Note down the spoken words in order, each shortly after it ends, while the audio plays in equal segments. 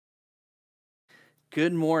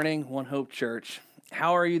Good morning, One Hope Church.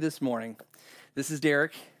 How are you this morning? This is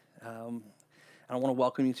Derek. I want to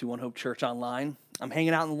welcome you to One Hope Church Online. I'm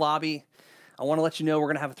hanging out in the lobby. I want to let you know we're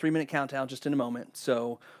going to have a 3-minute countdown just in a moment.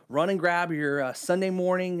 So run and grab your Sunday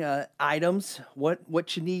morning items,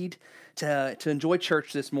 what you need to enjoy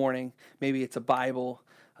church this morning. Maybe it's a Bible,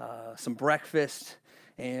 some breakfast,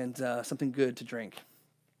 and something good to drink.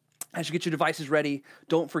 As you get your devices ready,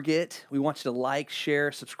 don't forget, we want you to like,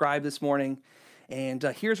 share, subscribe this morning. And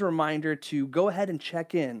here's a reminder to go ahead and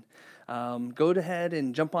check in. Go ahead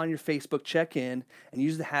and jump on your Facebook, check in, and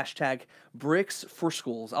use the hashtag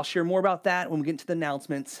 #BricksForSchools. I'll share more about that when we get into the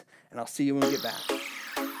announcements, and I'll see you when we get back.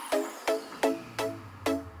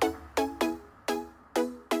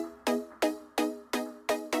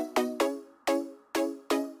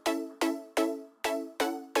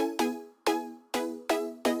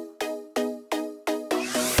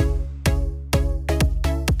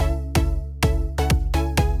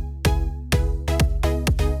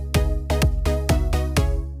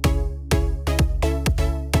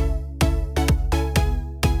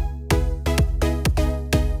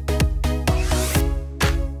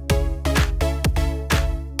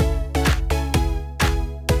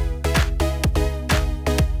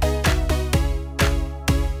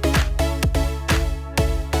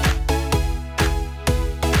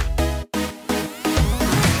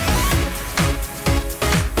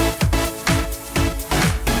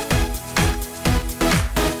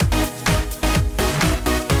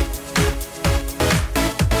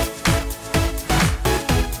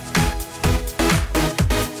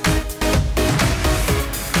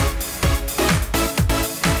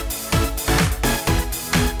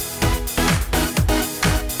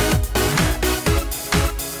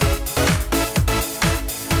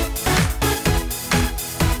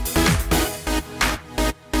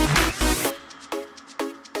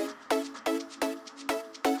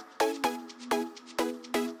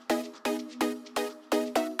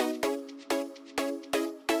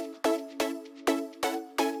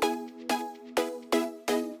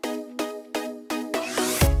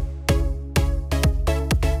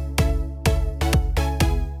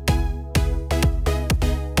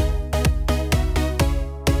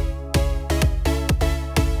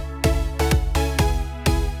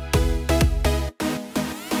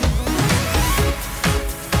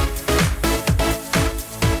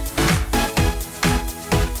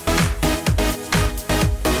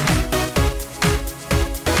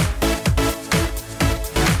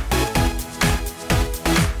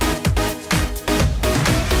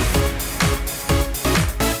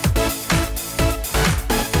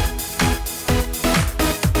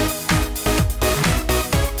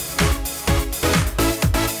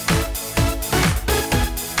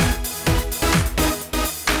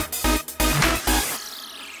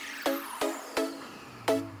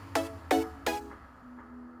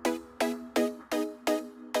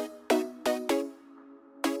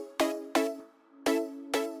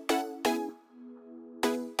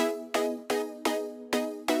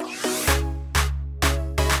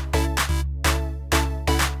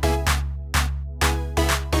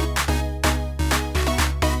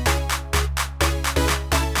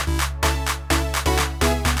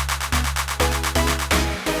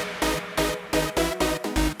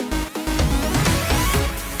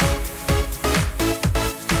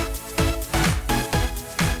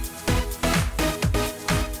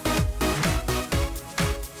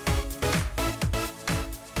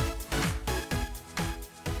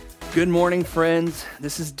 Good morning, friends.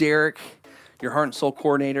 This is Derek, your Heart and Soul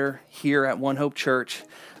Coordinator here at One Hope Church.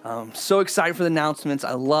 So excited for the announcements.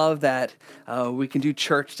 I love that we can do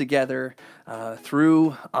church together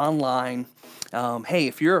through online. Hey,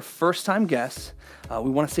 if you're a first-time guest, we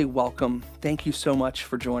want to say welcome. Thank you so much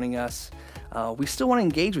for joining us. We still want to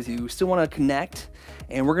engage with you. We still want to connect,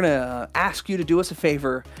 and we're going to ask you to do us a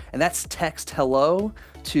favor, and that's text HELLO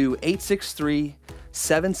to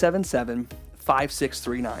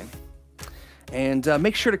 863-777-5639. And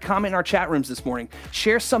make sure to comment in our chat rooms this morning.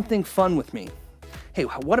 Share something fun with me. Hey,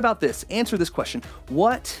 what about this? Answer this question.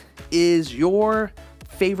 What is your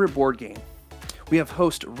favorite board game? We have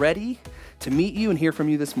hosts ready to meet you and hear from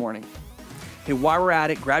you this morning. Hey, while we're at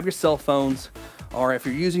it, grab your cell phones, or if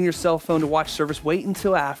you're using your cell phone to watch service, wait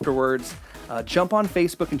until afterwards. Jump on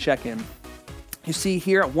Facebook and check in. You see,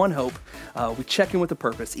 here at One Hope, we check in with a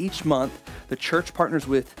purpose. Each month, the church partners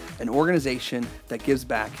with an organization that gives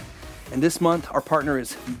back. And this month, our partner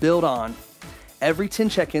is Build On. Every 10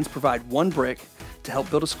 check-ins provide one brick to help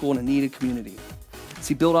build a school in a needed community.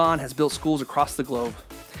 See, Build On has built schools across the globe.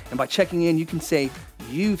 And by checking in, you can say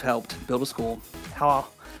you've helped build a school. How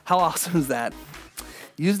awesome is that?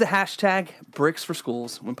 Use the hashtag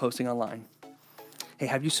 #BricksForSchools when posting online. Hey,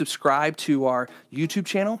 have you subscribed to our YouTube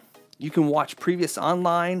channel? You can watch previous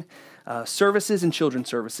online services and children's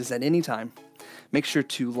services at any time. Make sure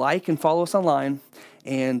to like and follow us online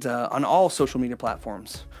and on all social media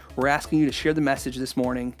platforms. We're asking you to share the message this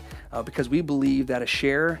morning because we believe that a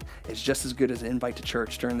share is just as good as an invite to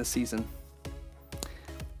church during this season.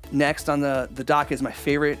 Next on the dock is my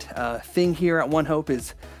favorite thing here at One Hope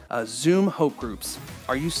is Zoom Hope Groups.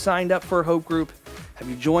 Are you signed up for a Hope Group? Have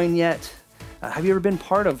you joined yet? Have you ever been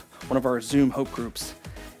part of one of our Zoom Hope Groups?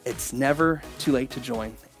 It's never too late to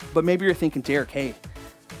join. But maybe you're thinking, Derek, hey,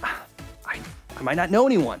 I might not know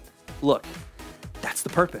anyone. Look, that's the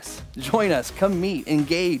purpose. Join us, come meet,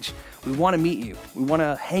 engage. We want to meet you. We want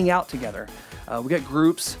to hang out together. We got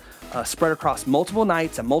groups spread across multiple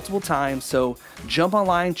nights at multiple times, so jump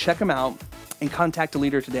online, check them out, and contact a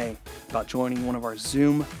leader today about joining one of our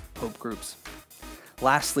Zoom Hope Groups.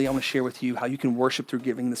 Lastly, I want to share with you how you can worship through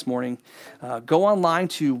giving this morning. Go online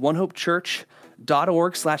to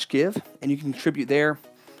onehopechurch.org/give, and you can contribute there,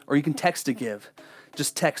 or you can text to give.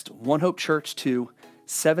 Just text One Hope Church to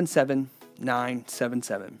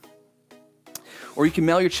 77977. Or you can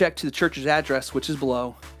mail your check to the church's address, which is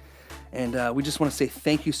below. And we just want to say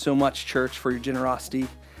thank you so much, church, for your generosity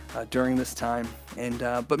during this time. And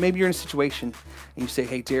but maybe you're in a situation and you say,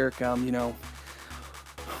 hey, Derek,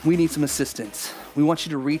 we need some assistance. We want you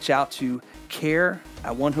to reach out to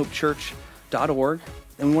care@onehopechurch.org,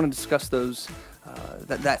 and we want to discuss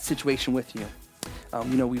that situation with you.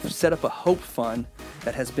 We've set up a hope fund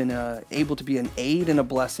that has been able to be an aid and a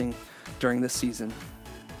blessing during this season.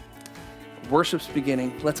 Worship's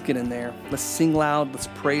beginning. Let's get in there. Let's sing loud. Let's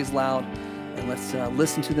praise loud. And let's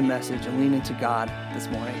listen to the message and lean into God this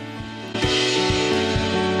morning.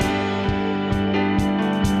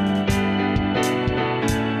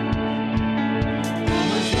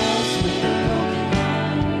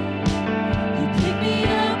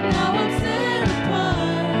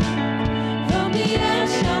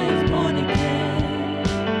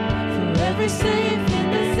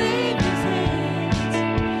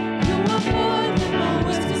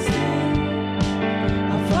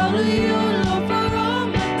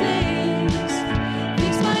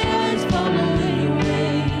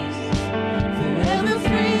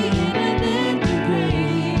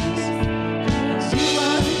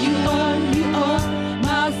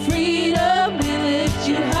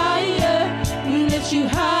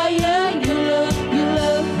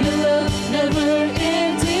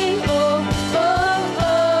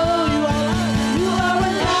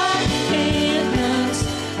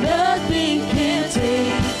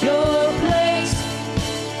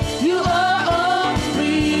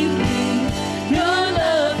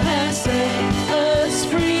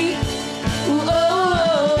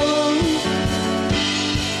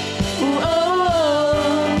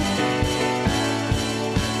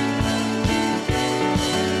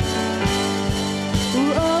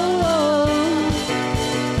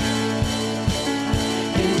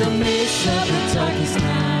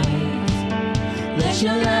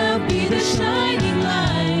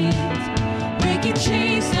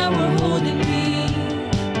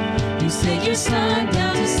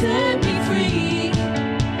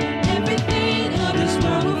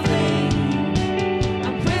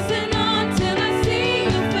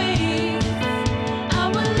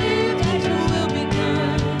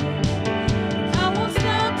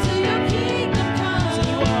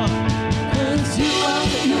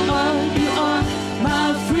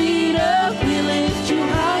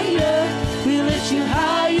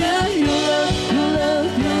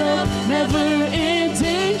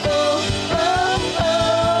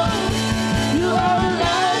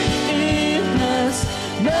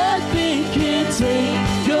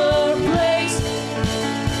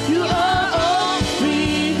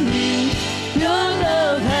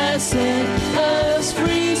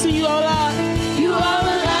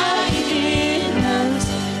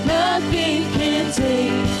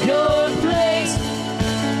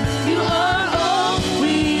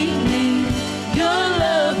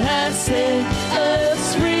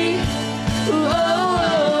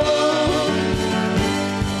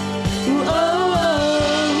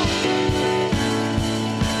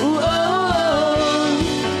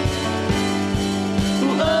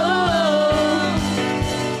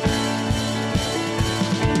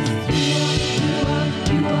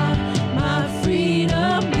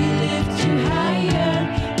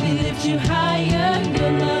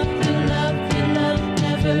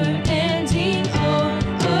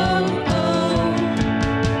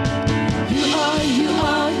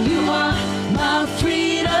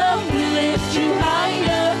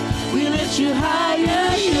 you higher.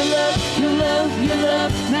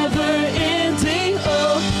 love, never ending.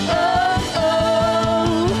 Oh, oh,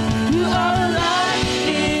 oh. You are a light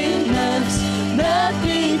in us.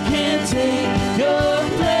 Nothing can take your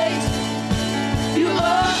place. You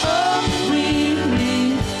are all we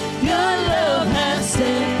need. Your love has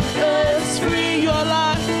set us free. Your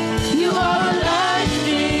light, you are a light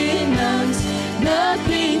in us.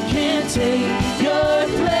 Nothing can take your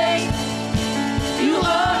place. You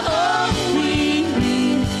are all we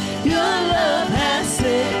need. Your love has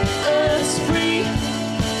set us free.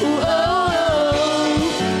 Ooh, oh, oh.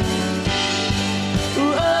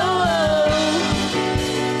 Ooh, oh, oh.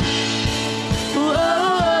 Ooh, oh,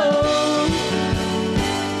 oh.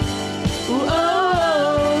 Ooh, oh, oh.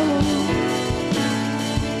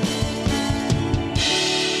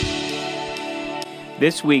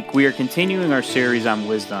 This week, we are continuing our series on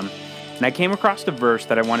wisdom, and I came across a verse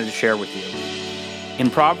that I wanted to share with you. In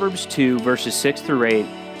Proverbs 2, verses 6 through 8,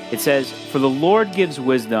 it says, "For the Lord gives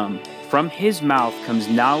wisdom, from his mouth comes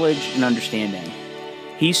knowledge and understanding.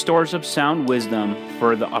 He stores up sound wisdom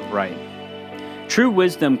for the upright." True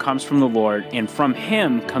wisdom comes from the Lord, and from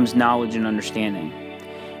him comes knowledge and understanding.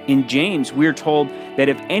 In James, we are told that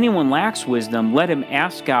if anyone lacks wisdom, let him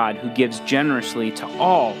ask God, who gives generously to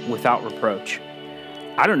all without reproach.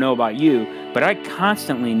 I don't know about you, but I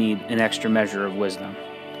constantly need an extra measure of wisdom.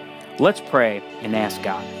 Let's pray and ask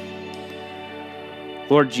God.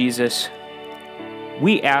 Lord Jesus,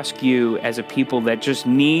 we ask you as a people that just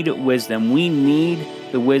need wisdom. We need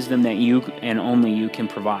the wisdom that you and only you can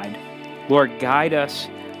provide. Lord, guide us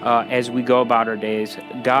as we go about our days.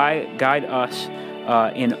 Guide us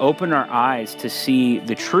and open our eyes to see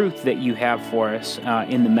the truth that you have for us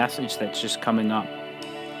in the message that's just coming up.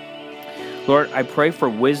 Lord, I pray for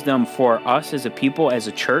wisdom for us as a people, as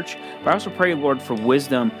a church, but I also pray, Lord, for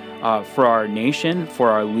wisdom for our nation, for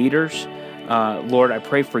our leaders. Lord, I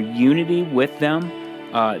pray for unity with them,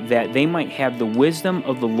 that they might have the wisdom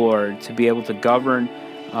of the Lord to be able to govern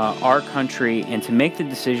our country and to make the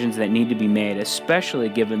decisions that need to be made, especially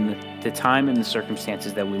given the time and the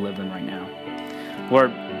circumstances that we live in right now.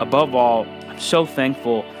 Lord, above all, I'm so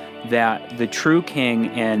thankful that the true King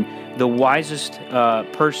and the wisest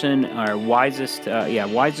person to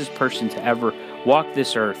ever walk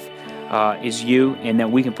this earth is you, and that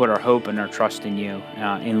we can put our hope and our trust in you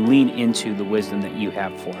and lean into the wisdom that you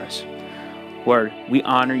have for us. Lord, we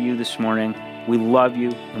honor you this morning. We love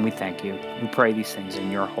you and we thank you. We pray these things in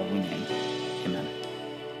your holy name. Amen.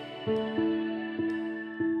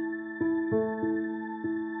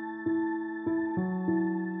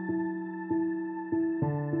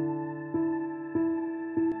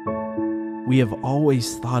 We have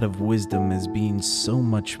always thought of wisdom as being so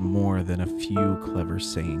much more than a few clever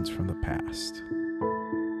sayings from the past.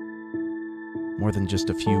 More than just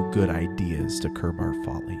a few good ideas to curb our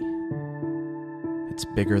folly. It's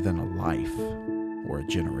bigger than a life or a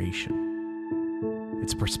generation.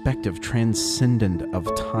 It's a perspective transcendent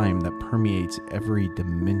of time that permeates every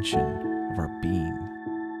dimension of our being.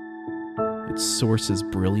 Its source is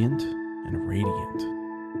brilliant and radiant,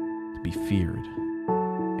 to be feared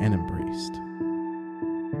and embraced.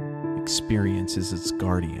 Experience is its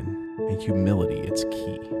guardian, and humility its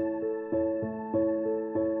key.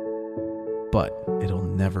 But it'll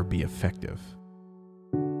never be effective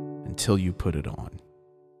until you put it on.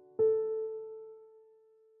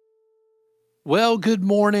 Well, good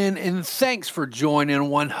morning, and thanks for joining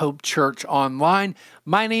One Hope Church Online.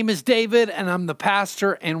 My name is David, and I'm the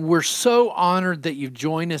pastor, and we're so honored that you've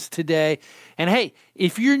joined us today. And hey,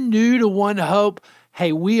 if you're new to One Hope,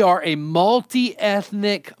 hey, we are a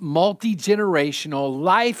multi-ethnic, multi-generational,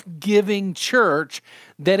 life-giving church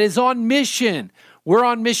that is on mission. We're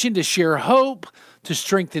on mission to share hope, to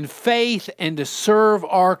strengthen faith, and to serve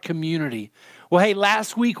our community. Well, hey,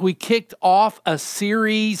 last week we kicked off a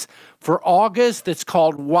series for August that's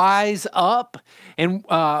called Wise Up. And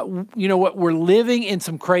you know what? We're living in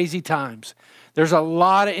some crazy times. There's a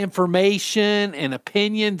lot of information and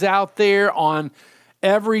opinions out there on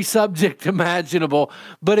every subject imaginable.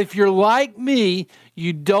 But if you're like me,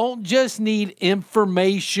 you don't just need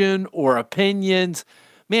information or opinions.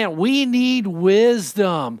 Man, we need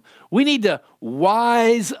wisdom. We need to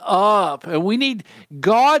wise up, and we need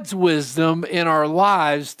God's wisdom in our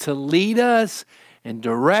lives to lead us and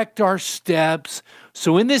direct our steps.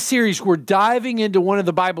 So in this series, we're diving into one of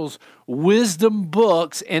the Bible's wisdom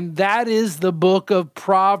books, and that is the book of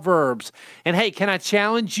Proverbs. And hey, can I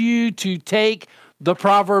challenge you to take the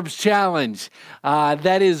Proverbs Challenge?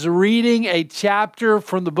 That is reading a chapter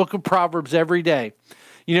from the book of Proverbs every day.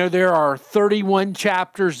 You know, there are 31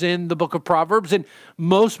 chapters in the book of Proverbs, and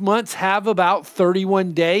most months have about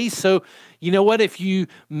 31 days. So you know what? If you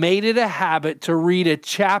made it a habit to read a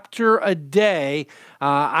chapter a day,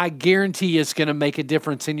 I guarantee it's going to make a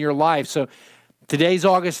difference in your life. So today's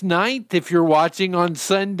August 9th, if you're watching on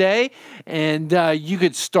Sunday, and you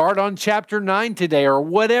could start on chapter 9 today, or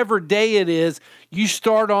whatever day it is, you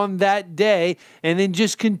start on that day and then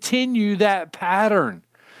just continue that pattern.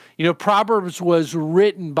 You know, Proverbs was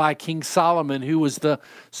written by King Solomon, who was the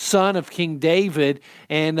son of King David,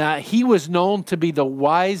 and he was known to be the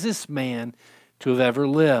wisest man to have ever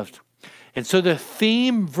lived. And so the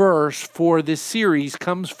theme verse for this series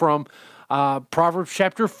comes from Proverbs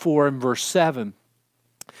chapter 4 and verse 7.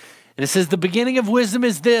 And it says, the beginning of wisdom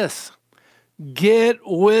is this: get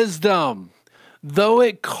wisdom. Though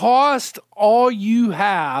it cost all you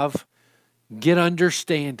have, get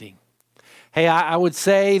understanding. Hey, I would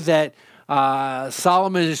say that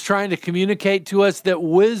Solomon is trying to communicate to us that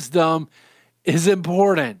wisdom is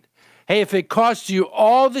important. Hey, if it costs you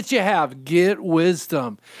all that you have, get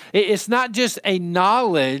wisdom. It's not just a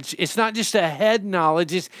knowledge. It's not just a head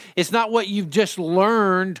knowledge. It's not what you've just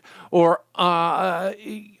learned or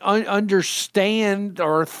understand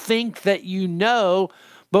or think that you know,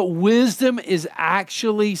 but wisdom is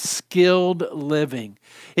actually skilled living.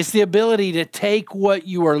 It's the ability to take what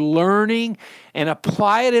you are learning and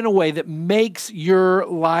apply it in a way that makes your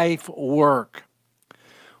life work.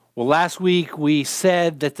 Well, last week we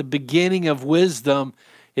said that the beginning of wisdom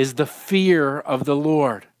is the fear of the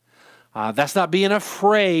Lord. That's not being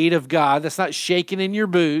afraid of God. That's not shaking in your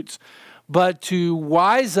boots. But to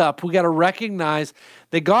wise up, we got to recognize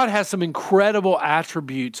that God has some incredible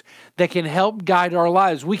attributes that can help guide our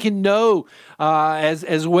lives. We can know,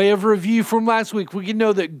 as way of review from last week, we can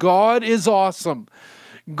know that God is awesome.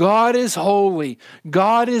 God is holy.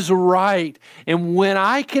 God is right. And when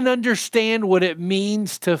I can understand what it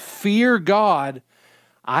means to fear God,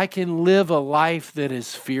 I can live a life that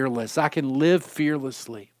is fearless. I can live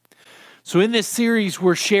fearlessly. So in this series,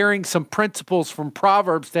 we're sharing some principles from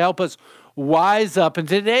Proverbs to help us wise up. And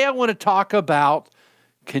today I want to talk about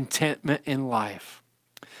contentment in life.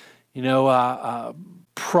 You know,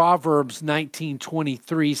 Proverbs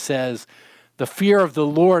 19:23 says, the fear of the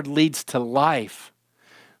Lord leads to life.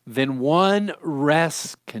 Then one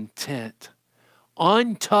rests content,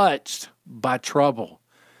 untouched by trouble.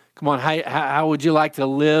 Come on, how would you like to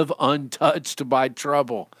live untouched by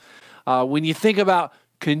trouble? When you think about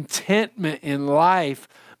contentment in life,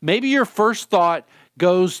 maybe your first thought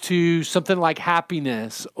goes to something like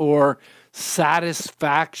happiness or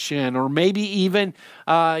satisfaction, or maybe even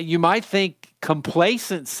you might think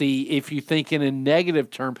complacency if you think in a negative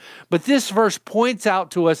term. But this verse points out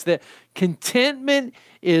to us that contentment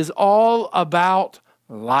is all about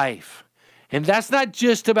life. And that's not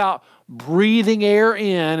just about breathing air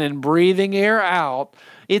in and breathing air out.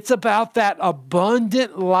 It's about that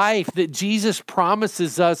abundant life that Jesus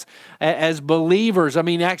promises us as believers. I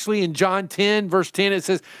mean, actually in John 10, verse 10, it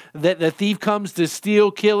says that the thief comes to steal,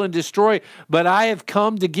 kill, and destroy, but I have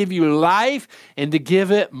come to give you life and to give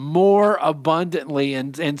it more abundantly.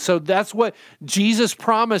 And so that's what Jesus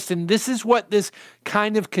promised. And this is what this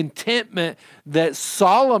kind of contentment that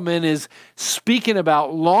Solomon is speaking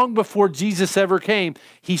about long before Jesus ever came.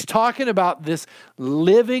 He's talking about this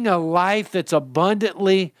living a life that's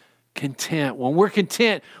abundantly content. When we're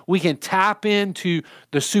content, we can tap into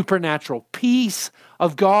the supernatural peace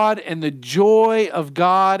of God and the joy of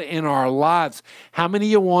God in our lives. How many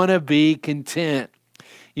of you want to be content?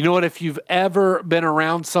 You know what? If you've ever been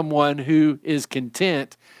around someone who is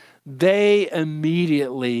content, they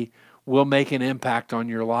immediately will make an impact on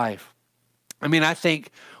your life. I mean, I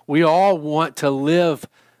think we all want to live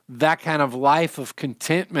that kind of life of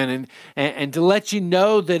contentment, and to let you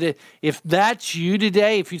know that if that's you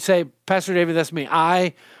today, if you say, Pastor David, that's me,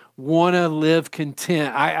 I want to live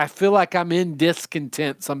content. I feel like I'm in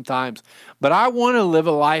discontent sometimes, but I want to live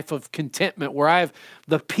a life of contentment where I have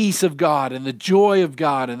the peace of God and the joy of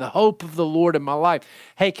God and the hope of the Lord in my life.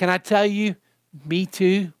 Hey, can I tell you, me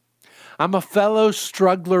too? I'm a fellow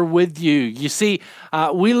struggler with you. You see,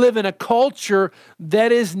 we live in a culture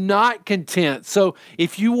that is not content. So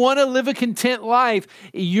if you want to live a content life,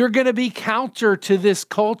 you're going to be counter to this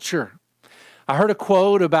culture. I heard a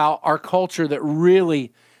quote about our culture that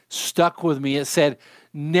really stuck with me. It said,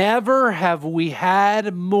 "Never have we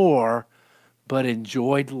had more, but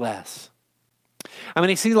enjoyed less." I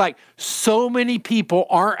mean, it seems like so many people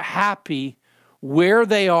aren't happy where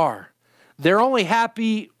they are. They're only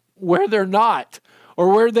happy where they're not, or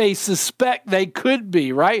where they suspect they could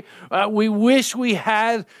be, right? We wish we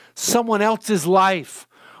had someone else's life,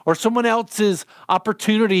 or someone else's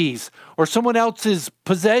opportunities, or someone else's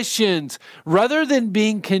possessions. Rather than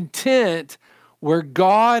being content, where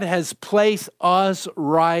God has placed us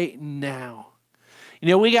right now. You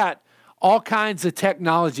know, we got all kinds of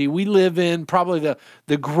technology. We live in probably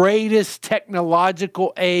the greatest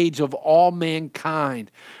technological age of all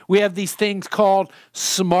mankind. We have these things called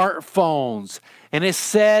smartphones. And it's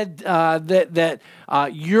said that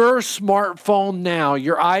your smartphone now,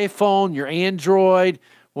 your iPhone, your Android,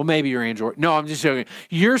 well, maybe your Android. No, I'm just joking.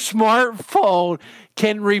 Your smartphone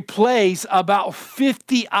can replace about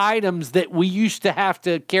 50 items that we used to have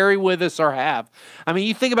to carry with us or have. I mean,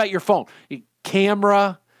 you think about your phone.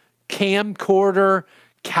 Camera, camcorder,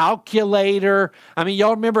 calculator. I mean,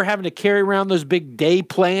 y'all remember having to carry around those big day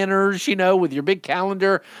planners, you know, with your big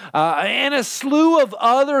calendar, and a slew of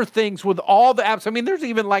other things with all the apps. I mean, there's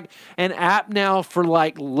even like an app now for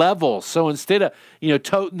like levels. So instead of, you know,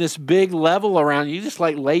 toting this big level around, you just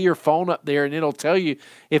like lay your phone up there and it'll tell you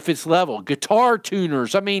if it's level. Guitar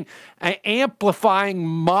tuners. I mean, amplifying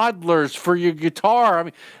modelers for your guitar. I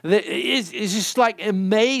mean, it's just like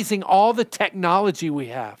amazing all the technology we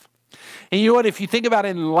have. And you know what? If you think about it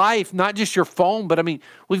in life, not just your phone, but I mean,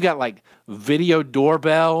 we've got like video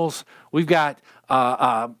doorbells. We've got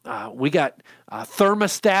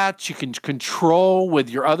thermostats you can control with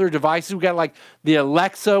your other devices. We've got like the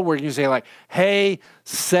Alexa where you can say like, hey,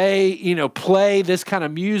 say, you know, play this kind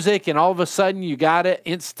of music, and all of a sudden you got it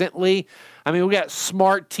instantly. I mean, we got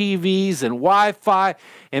smart TVs and Wi-Fi.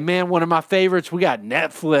 And man, one of my favorites, we got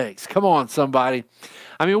Netflix. Come on, somebody.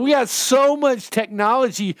 I mean, we got so much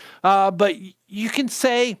technology, but you can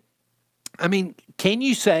say, I mean, can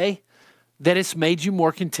you say that it's made you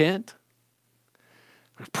more content?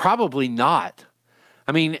 Probably not.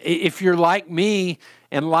 I mean, if you're like me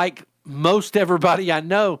and like most everybody I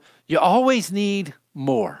know, you always need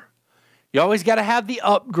more. You always got to have the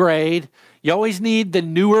upgrade. You always need the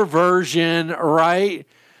newer version, right?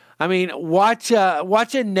 I mean, watch a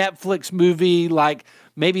Netflix movie like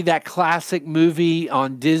maybe that classic movie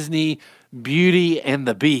on Disney, Beauty and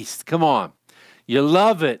the Beast. Come on. You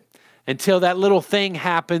love it until that little thing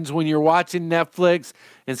happens when you're watching Netflix,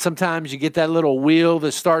 and sometimes you get that little wheel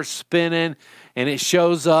that starts spinning and it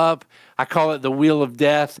shows up. I call it the wheel of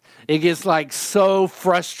death. It gets like so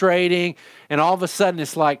frustrating, and all of a sudden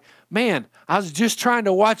it's like, man, I was just trying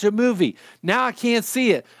to watch a movie. Now I can't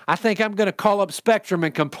see it. I think I'm going to call up Spectrum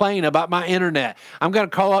and complain about my internet. I'm going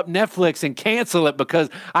to call up Netflix and cancel it because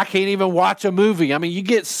I can't even watch a movie. I mean, you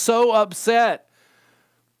get so upset.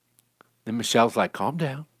 And Michelle's like, calm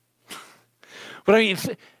down. But I mean,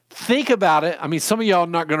 think about it. I mean, some of y'all are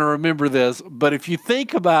not going to remember this, but if you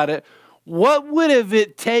think about it, what would have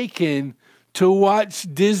it taken to watch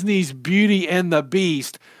Disney's Beauty and the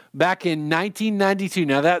Beast back in 1992?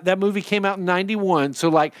 Now, that movie came out in 91. So,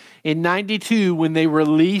 like, in 92, when they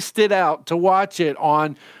released it out to watch it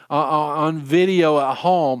on video at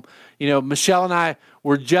home, you know, Michelle and I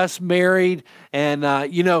were just married.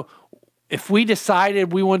 And, you know, if we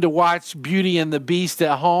decided we wanted to watch Beauty and the Beast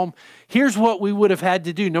at home, here's what we would have had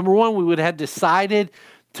to do. Number one, we would have decided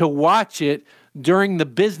to watch it during the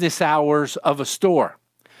business hours of a store,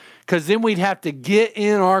 because then we'd have to get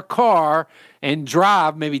in our car and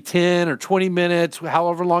drive maybe 10 or 20 minutes,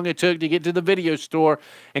 however long it took to get to the video store.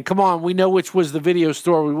 And come on, we know which was the video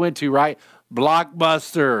store we went to, right?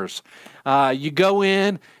 Blockbusters. You go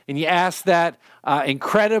in and you ask that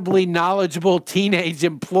incredibly knowledgeable teenage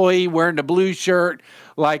employee wearing a blue shirt,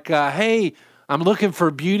 like, hey, I'm looking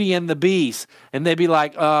for Beauty and the Beast. And they'd be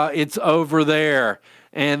like, it's over there.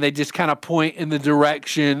 And they just kind of point in the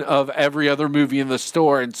direction of every other movie in the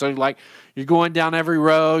store. And so, like, you're going down every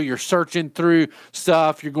row, you're searching through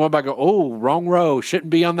stuff, you're going back, oh, wrong row, shouldn't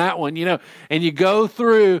be on that one, you know. And you go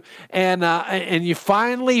through, and you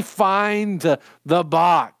finally find the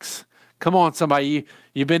box. Come on, somebody,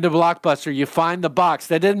 you've been to Blockbuster, you find the box.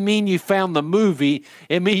 That doesn't mean you found the movie.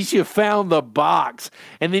 It means you found the box.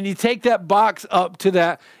 And then you take that box up to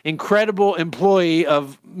that incredible employee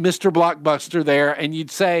of Mr. Blockbuster there, and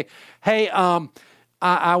you'd say, hey,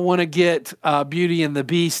 I want to get Beauty and the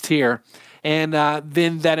Beast here. And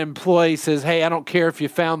then that employee says, hey, I don't care if you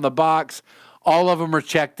found the box. All of them are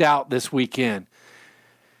checked out this weekend.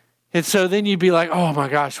 And so then you'd be like, oh my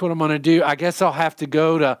gosh, what am I going to do? I guess I'll have to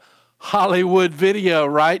go to Hollywood Video,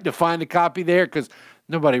 right, to find a copy there, because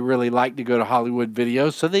nobody really liked to go to Hollywood Video.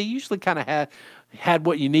 So they usually kind of had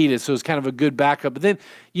what you needed. So it's kind of a good backup. But then,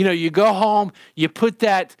 you know, you go home, you put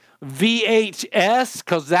that VHS,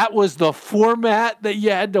 because that was the format that you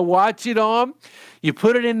had to watch it on. You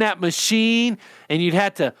put it in that machine, and you'd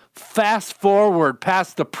have to fast forward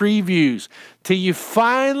past the previews till you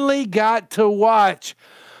finally got to watch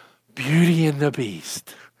Beauty and the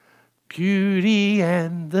Beast. Beauty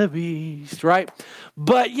and the Beast, right?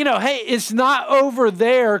 But, hey, it's not over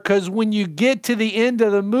there, because when you get to the end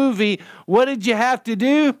of the movie, what did you have to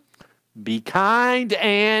do? Be kind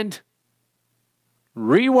and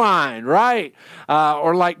rewind, right?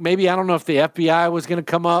 Or like maybe, I don't know if the FBI was going to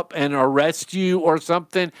come up and arrest you or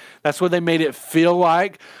something. That's what they made it feel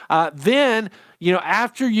like. Then,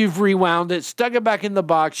 after you've rewound it, stuck it back in the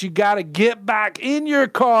box, you got to get back in your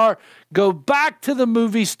car, go back to the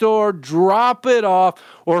movie store, drop it off,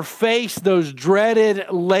 or face those dreaded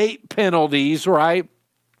late penalties, right?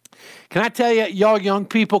 Can I tell you, y'all young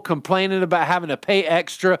people complaining about having to pay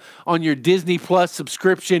extra on your Disney Plus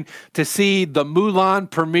subscription to see the Mulan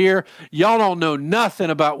premiere? Y'all don't know nothing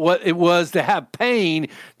about what it was to have pain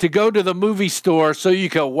to go to the movie store so you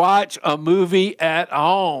could watch a movie at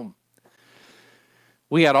home.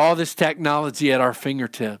 We had all this technology at our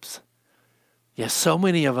fingertips. Yet so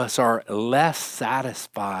many of us are less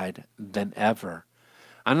satisfied than ever.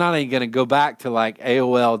 I'm not even going to go back to like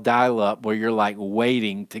AOL dial-up where you're like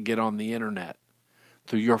waiting to get on the internet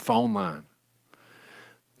through your phone line.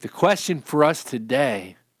 The question for us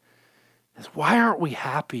today is, why aren't we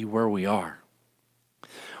happy where we are?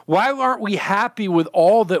 Why aren't we happy with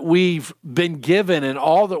all that we've been given and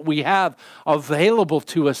all that we have available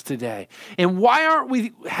to us today? And why aren't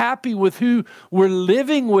we happy with who we're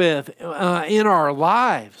living with in our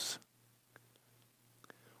lives?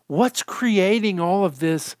 What's creating all of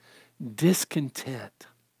this discontent?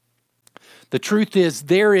 The truth is,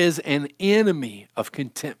 there is an enemy of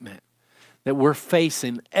contentment that we're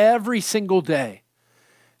facing every single day.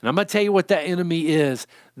 And I'm going to tell you what that enemy is.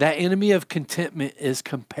 That enemy of contentment is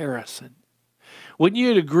comparison. Wouldn't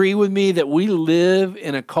you agree with me that we live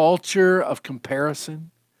in a culture of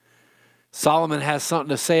comparison? Solomon has something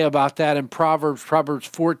to say about that in Proverbs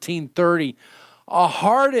 14:30. A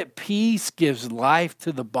heart at peace gives life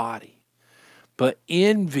to the body, but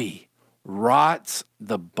envy rots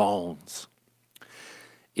the bones.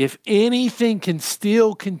 If anything can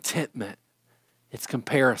steal contentment, it's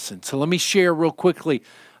comparison. So let me share real quickly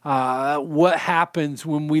what happens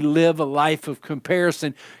when we live a life of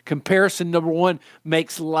comparison. Comparison, number one,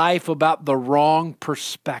 makes life about the wrong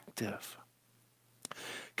perspective.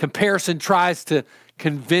 Comparison tries to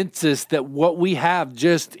convince us that what we have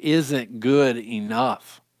just isn't good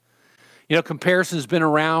enough. Comparison's been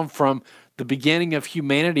around from the beginning of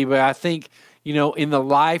humanity, but I think, in the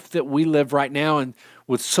life that we live right now and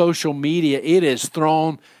with social media, it has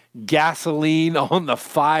thrown gasoline on the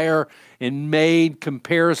fire and made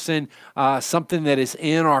comparison something that is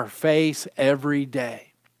in our face every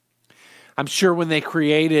day. I'm sure when they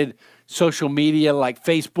created social media like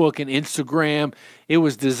Facebook and Instagram, it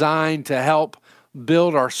was designed to help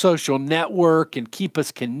build our social network and keep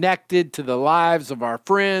us connected to the lives of our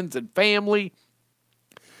friends and family.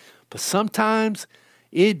 But sometimes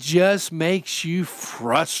it just makes you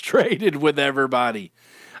frustrated with everybody.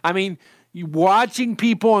 I mean, watching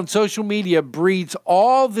people on social media breeds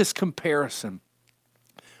all this comparison,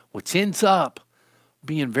 which ends up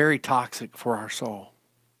being very toxic for our soul.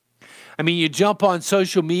 I mean, you jump on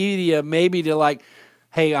social media maybe to like,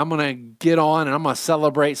 hey, I'm going to get on and I'm going to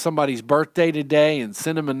celebrate somebody's birthday today and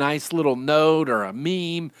send them a nice little note or a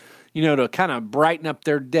meme, to kind of brighten up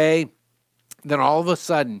their day. Then all of a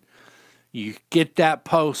sudden, you get that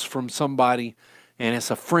post from somebody, and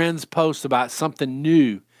it's a friend's post about something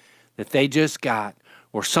new that they just got,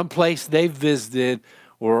 or someplace they've visited,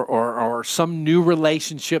 or some new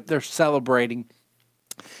relationship they're celebrating.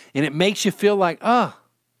 And it makes you feel like, well,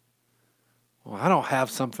 I don't have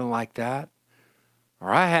something like that.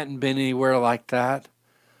 Or I hadn't been anywhere like that.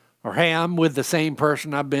 Or, hey, I'm with the same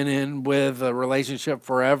person I've been in with a relationship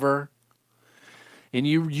forever. And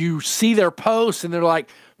you see their posts and they're like,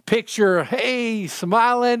 picture, hey,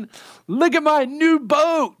 smiling, look at my new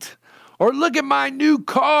boat. Or look at my new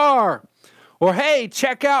car. Or, hey,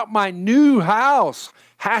 check out my new house.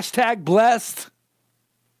 #blessed.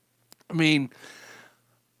 I mean,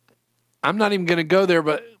 I'm not even going to go there,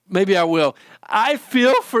 but maybe I will. I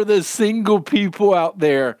feel for the single people out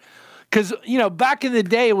there. Because, back in the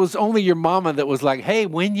day, it was only your mama that was like, hey,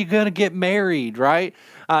 when you going to get married, right?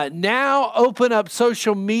 Now, open up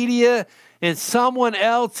social media and someone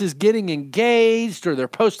else is getting engaged, or they're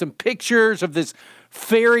posting pictures of this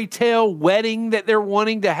fairy tale wedding that they're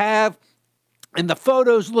wanting to have. And the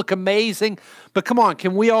photos look amazing. But come on,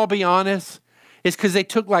 can we all be honest? It's because they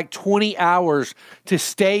took like 20 hours to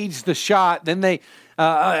stage the shot. Then they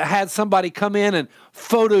had somebody come in and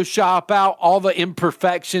Photoshop out all the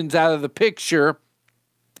imperfections out of the picture.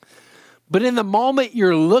 But in the moment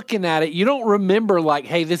you're looking at it, you don't remember like,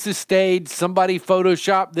 hey, this is staged, somebody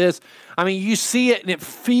photoshopped this. I mean, you see it and it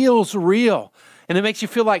feels real. And it makes you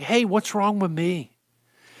feel like, hey, what's wrong with me?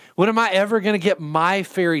 When am I ever going to get my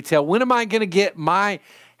fairy tale? When am I going to get my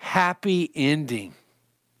happy ending?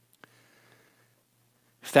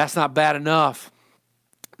 If that's not bad enough,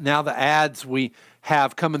 now the ads we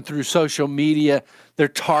have coming through social media, they're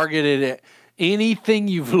targeted at anything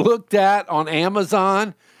you've looked at on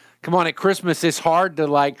Amazon. Come on, at Christmas, it's hard to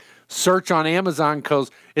like search on Amazon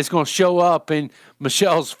because it's going to show up in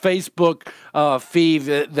Michelle's Facebook feed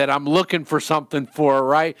that I'm looking for something for,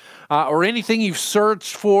 right? Or anything you've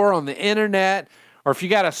searched for on the internet, or if you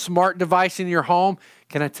got a smart device in your home,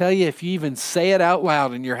 can I tell you, if you even say it out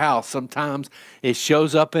loud in your house, sometimes it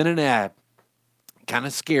shows up in an ad. Kind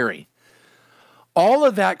of scary. All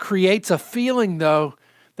of that creates a feeling, though,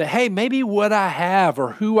 that, hey, maybe what I have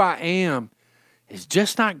or who I am is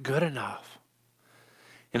just not good enough.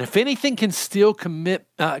 And if anything can steal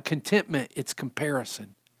contentment, it's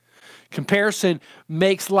comparison. Comparison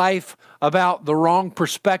makes life about the wrong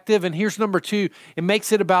perspective. And here's number two, it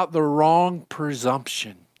makes it about the wrong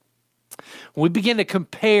presumption. When we begin to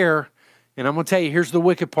compare, and I'm going to tell you, here's the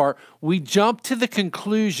wicked part, we jump to the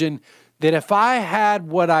conclusion that if I had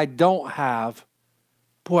what I don't have,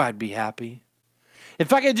 boy, I'd be happy.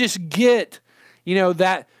 If I could just get,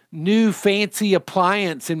 that new fancy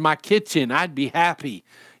appliance in my kitchen, I'd be happy.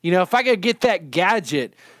 If I could get that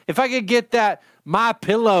gadget, if I could get that my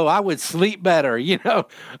pillow, I would sleep better.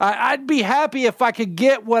 I'd be happy if I could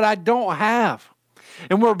get what I don't have.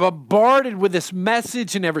 And we're bombarded with this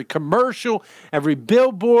message in every commercial, every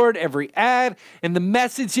billboard, every ad. And the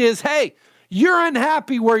message is, hey, you're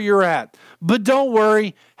unhappy where you're at. But don't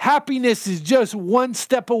worry, happiness is just one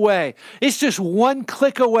step away. It's just one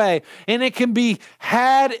click away. And it can be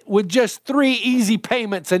had with just 3 easy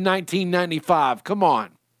payments in $19.95. Come on.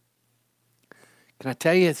 Can I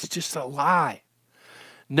tell you, it's just a lie.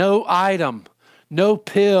 No item, no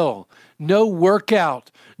pill, no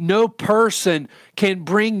workout, no person can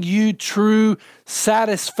bring you true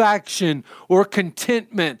satisfaction or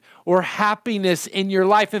contentment or happiness in your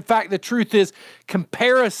life. In fact, the truth is,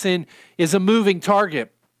 comparison is a moving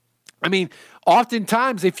target. I mean,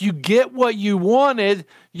 oftentimes, if you get what you wanted,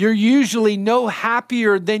 you're usually no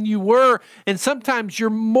happier than you were. And sometimes you're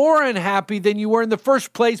more unhappy than you were in the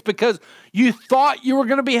first place because you thought you were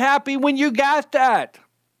going to be happy when you got that.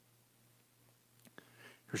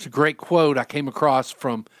 There's a great quote I came across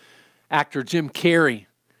from actor Jim Carrey.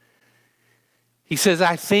 He says,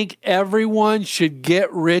 I think everyone should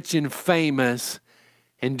get rich and famous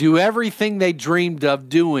and do everything they dreamed of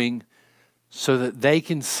doing so that they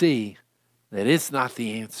can see that it's not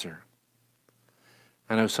the answer.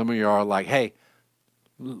 I know some of you are like, hey,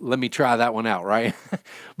 let me try that one out, right?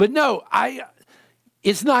 But no,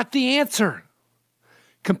 it's not the answer.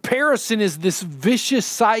 Comparison is this vicious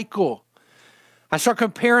cycle. I start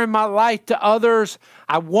comparing my life to others.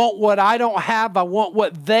 I want what I don't have. I want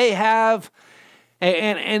what they have.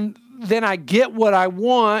 And then I get what I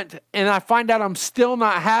want, and I find out I'm still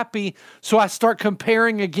not happy. So I start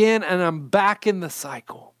comparing again, and I'm back in the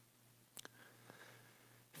cycle.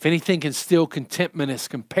 If anything can steal contentment, it's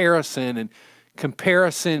comparison. And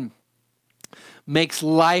comparison makes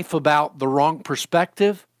life about the wrong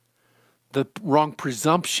perspective, the wrong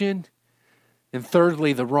presumption, and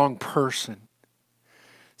thirdly, the wrong person.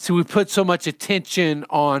 See, we put so much attention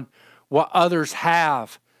on what others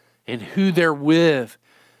have and who they're with.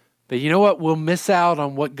 But you know what? We'll miss out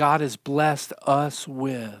on what God has blessed us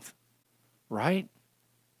with. Right?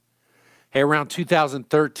 Hey, around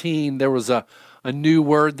 2013, there was a new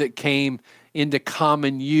word that came into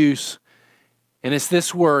common use. And it's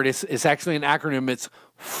this word. It's actually an acronym. It's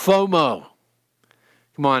FOMO.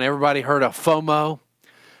 Come on, everybody heard of FOMO?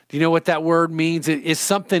 Do you know what that word means? It's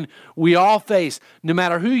something we all face, no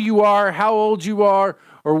matter who you are, how old you are,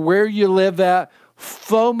 or where you live at.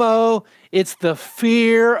 FOMO, it's the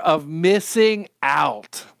fear of missing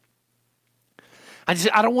out. I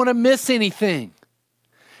don't want to miss anything.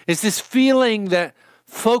 It's this feeling that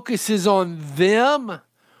focuses on them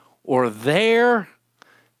or their,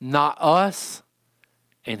 not us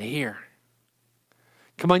and here.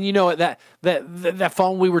 Come on, you know it, that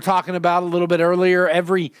phone we were talking about a little bit earlier,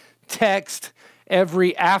 every text,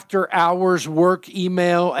 every after hours work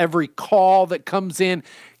email, every call that comes in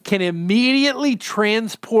can immediately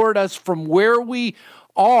transport us from where we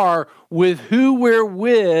are with who we're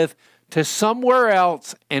with to somewhere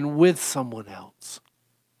else and with someone else.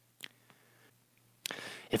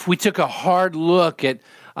 If we took a hard look at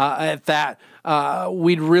that,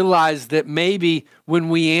 we'd realize that maybe when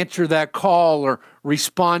we answer that call or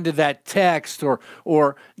respond to that text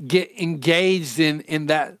or get engaged in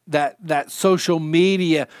that social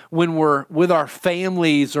media when we're with our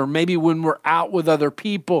families, or maybe when we're out with other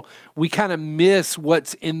people, we kind of miss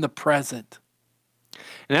what's in the present.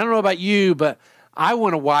 And I don't know about you, but I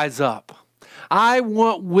want to wise up. I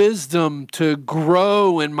want wisdom to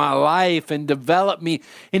grow in my life and develop me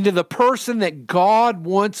into the person that God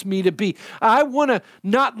wants me to be. I want to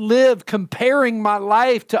not live comparing my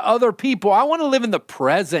life to other people. I want to live in the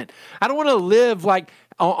present. I don't want to live like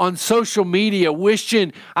on social media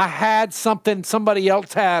wishing I had something somebody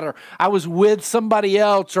else had, or I was with somebody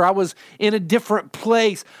else, or I was in a different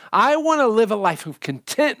place. I want to live a life of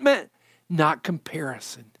contentment, not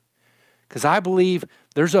comparison. Because I believe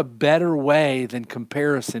there's a better way than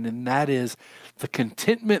comparison, and that is the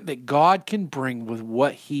contentment that God can bring with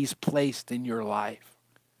what He's placed in your life.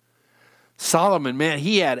 Solomon, man,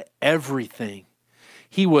 he had everything.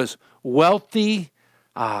 He was wealthy.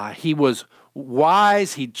 He was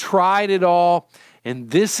wise. He tried it all.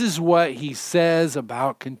 And this is what he says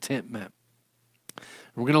about contentment.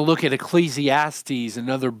 We're going to look at Ecclesiastes,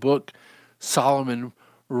 another book Solomon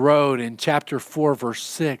wrote, in chapter 4, verse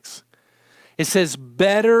 6. It says,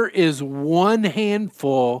 better is one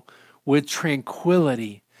handful with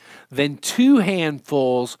tranquility than two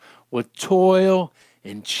handfuls with toil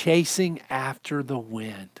and chasing after the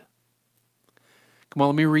wind. Come on,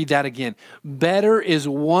 let me read that again. Better is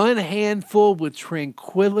one handful with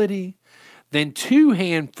tranquility than two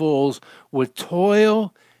handfuls with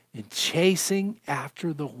toil and chasing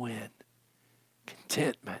after the wind.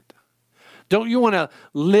 Contentment. Don't you want to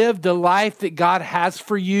live the life that God has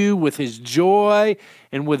for you with His joy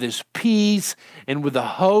and with His peace and with the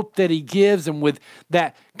hope that He gives and with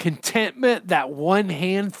that contentment, that one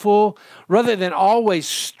handful, rather than always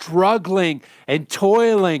struggling and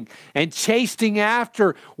toiling and chasing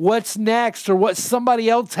after what's next or what somebody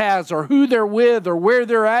else has or who they're with or where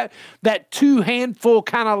they're at, that two handful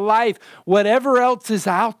kind of life, whatever else is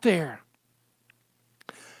out there.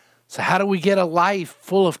 So how do we get a life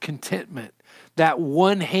full of contentment? That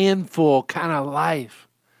one handful kind of life.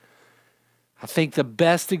 I think the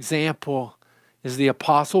best example is the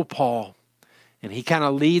Apostle Paul. And he kind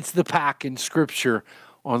of leads the pack in Scripture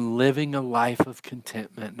on living a life of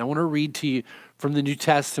contentment. And I want to read to you from the New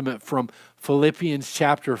Testament from Philippians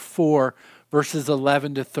chapter 4, verses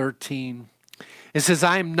 11 to 13. It says,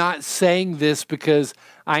 I am not saying this because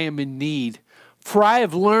I am in need, for I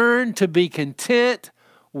have learned to be content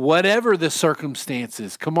whatever the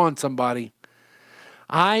circumstances. Come on, somebody.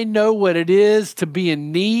 I know what it is to be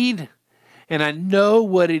in need, and I know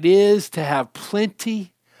what it is to have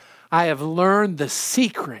plenty. I have learned the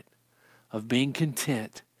secret of being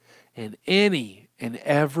content in any and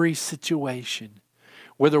every situation,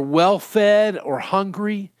 whether well-fed or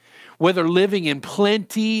hungry, whether living in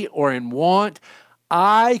plenty or in want.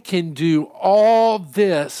 I can do all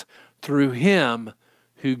this through Him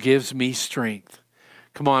who gives me strength.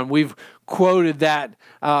 Come on, we've quoted that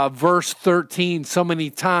verse 13 so many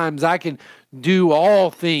times. I can do all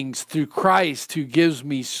things through Christ who gives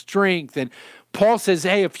me strength. And Paul says,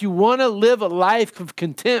 hey, if you want to live a life of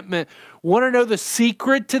contentment, want to know the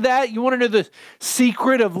secret to that? You want to know the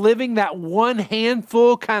secret of living that one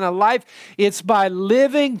handful kind of life? It's by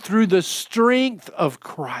living through the strength of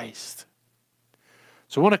Christ.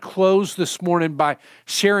 So I want to close this morning by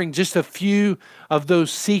sharing just a few of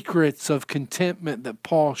those secrets of contentment that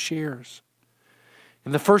Paul shares.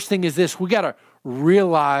 And the first thing is this: we got to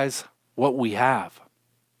realize what we have.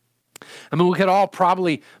 I mean, we could all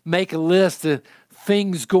probably make a list of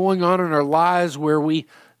things going on in our lives where we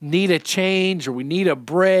need a change or we need a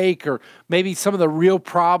break, or maybe some of the real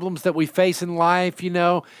problems that we face in life,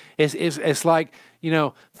 it's like,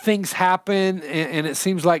 things happen and it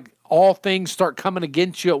seems like all things start coming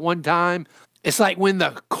against you at one time. It's like when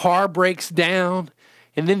the car breaks down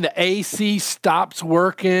and then the AC stops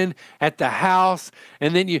working at the house,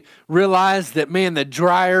 and then you realize that, man, the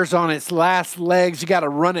dryer's on its last legs. You got to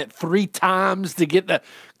run it 3 times to get the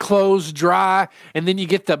clothes dry, and then you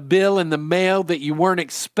get the bill in the mail that you weren't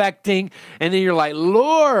expecting, and then you're like,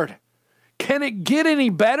 Lord, can it get any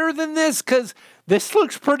better than this? Because this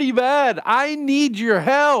looks pretty bad. I need your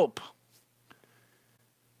help.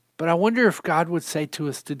 But I wonder if God would say to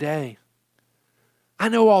us today, I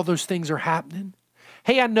know all those things are happening.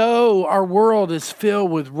 Hey, I know our world is filled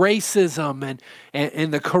with racism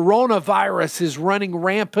and the coronavirus is running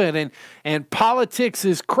rampant and politics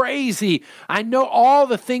is crazy. I know all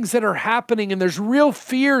the things that are happening and there's real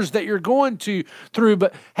fears that you're going through.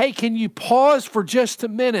 But hey, can you pause for just a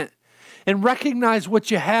minute and recognize what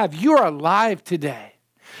you have? You're alive today.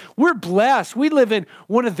 We're blessed. We live in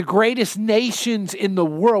one of the greatest nations in the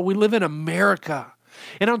world. We live in America.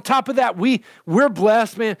 And on top of that, we're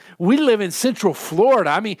blessed, man. We live in Central Florida.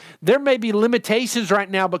 I mean, there may be limitations right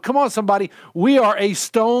now, but come on, somebody. We are a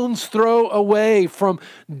stone's throw away from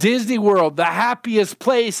Disney World, the happiest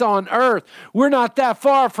place on earth. We're not that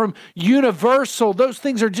far from Universal. Those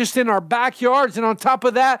things are just in our backyards. And on top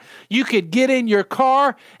of that, you could get in your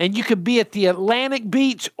car and you could be at the Atlantic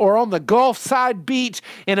beach or on the Gulf side beach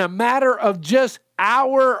in a matter of just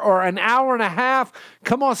hour or an hour and a half.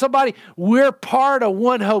 Come on, somebody. We're part of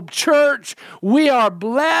One Hope Church. We are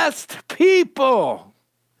blessed people.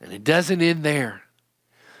 And it doesn't end there.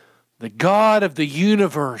 The God of the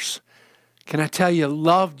universe, can I tell you,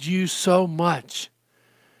 loved you so much.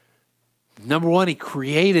 Number one, He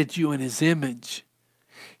created you in His image.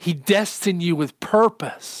 He destined you with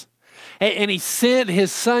purpose. And He sent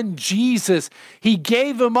His Son, Jesus. He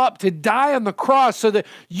gave Him up to die on the cross so that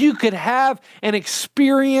you could have an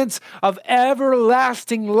experience of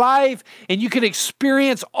everlasting life and you could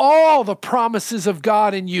experience all the promises of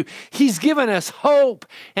God in you. He's given us hope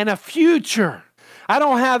and a future. I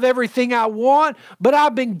don't have everything I want, but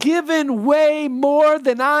I've been given way more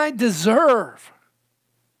than I deserve.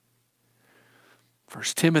 1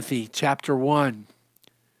 Timothy chapter 1,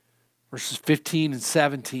 verses 15 and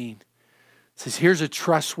 17. Says, here's a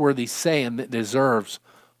trustworthy saying that deserves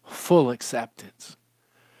full acceptance.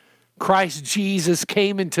 Christ Jesus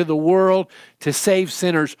came into the world to save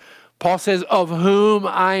sinners. Paul says, of whom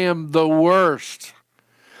I am the worst.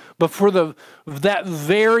 But for that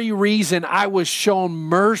very reason, I was shown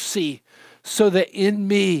mercy so that in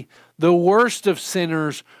me, the worst of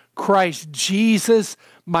sinners, Christ Jesus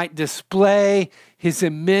might display His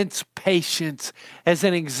immense patience as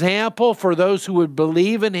an example for those who would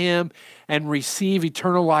believe in Him and receive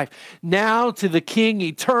eternal life. Now to the King,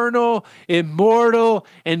 eternal, immortal,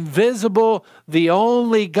 invisible, the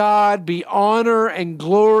only God, be honor and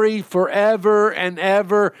glory forever and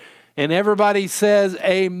ever. And everybody says,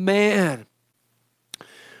 amen.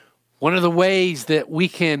 One of the ways that we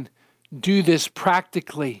can do this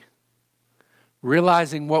practically,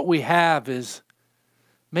 realizing what we have, is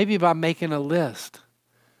maybe by making a list.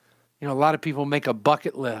 You know, a lot of people make a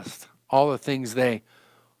bucket list, all the things they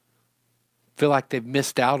feel like they've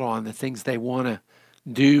missed out on, the things they want to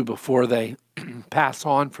do before they pass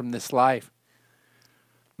on from this life.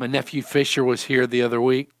 My nephew Fisher was here the other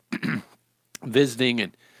week visiting,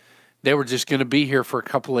 and they were just going to be here for a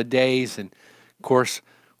couple of days. And of course,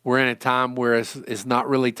 we're in a time where it's not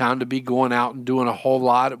really time to be going out and doing a whole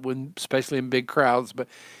lot, especially in big crowds. But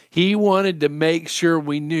he wanted to make sure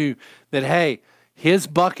we knew that, hey, his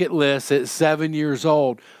bucket list at 7 years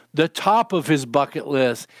old, the top of his bucket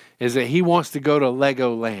list is that he wants to go to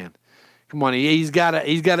Legoland. Come on, he's got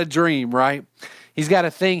a dream, right? He's got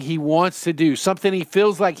a thing he wants to do, something he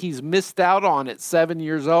feels like he's missed out on at 7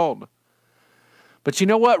 years old. But you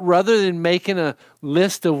know what? Rather than making a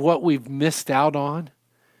list of what we've missed out on,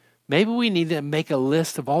 maybe we need to make a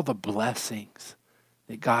list of all the blessings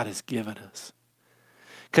that God has given us.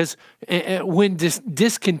 Because when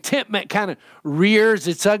discontentment kind of rears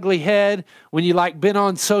its ugly head, when you been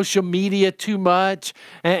on social media too much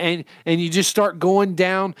and you just start going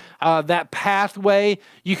down that pathway,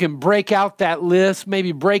 you can break out that list,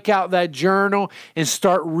 maybe break out that journal and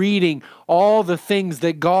start reading all the things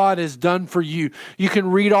that God has done for you. You can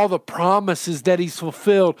read all the promises that He's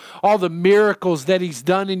fulfilled, all the miracles that He's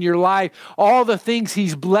done in your life, all the things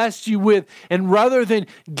He's blessed you with. And rather than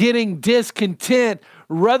getting discontent,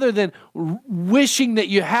 rather than wishing that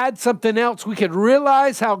you had something else, we could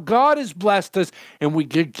realize how God has blessed us and we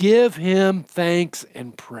could give Him thanks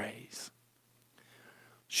and praise.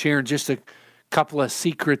 Sharing just a couple of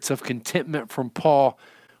secrets of contentment from Paul.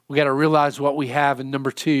 We got to realize what we have. And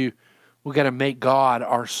number two, we got to make God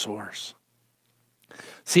our source.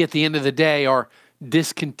 See, at the end of the day, our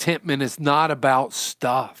discontentment is not about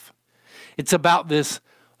stuff. It's about this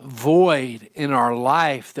void in our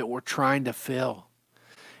life that we're trying to fill.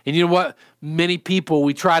 And you know what? Many people,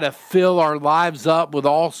 we try to fill our lives up with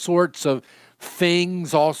all sorts of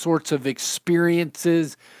things, all sorts of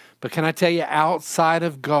experiences. But can I tell you, outside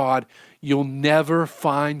of God, you'll never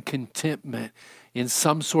find contentment in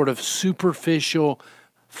some sort of superficial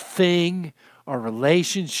thing or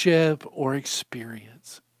relationship or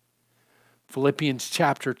experience. Philippians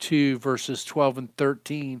chapter 2, verses 12 and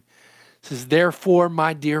 13 says, therefore,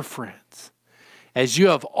 my dear friends, as you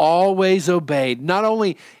have always obeyed, not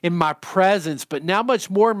only in my presence, but now much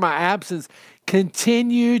more in my absence,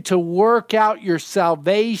 continue to work out your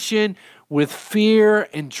salvation with fear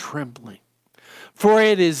and trembling. For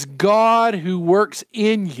it is God who works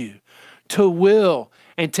in you to will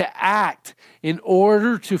and to act in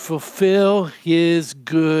order to fulfill his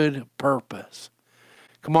good purpose.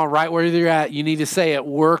 Come on, right where you're at, you need to say it.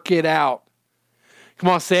 Work it out. Come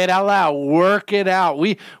on, say it out loud. Work it out.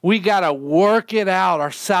 We got to work it out.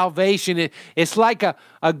 Our salvation, it's like a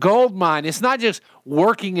gold mine. It's not just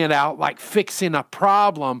working it out like fixing a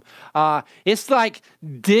problem. It's like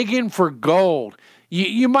digging for gold.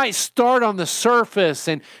 You might start on the surface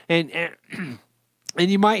and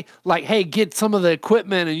you might like, hey, get some of the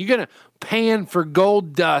equipment and you're going to pan for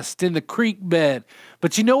gold dust in the creek bed.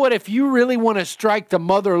 But you know what? If you really want to strike the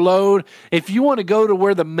mother lode, if you want to go to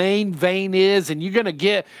where the main vein is and you're going to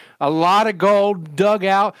get a lot of gold dug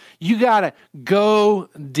out, you got to go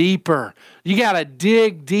deeper. You got to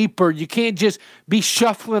dig deeper. You can't just be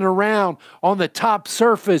shuffling around on the top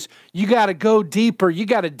surface. You got to go deeper. You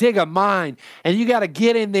got to dig a mine and you got to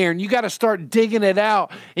get in there and you got to start digging it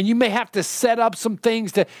out. And you may have to set up some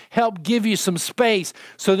things to help give you some space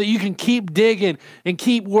so that you can keep digging and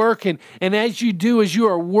keep working. And as you do, as you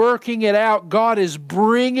are working it out, God is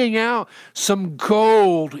bringing out some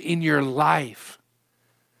gold in your life.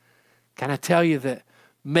 Can I tell you that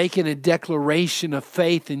making a declaration of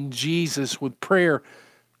faith in Jesus with prayer,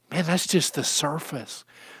 man, that's just the surface.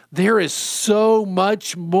 There is so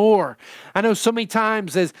much more. I know so many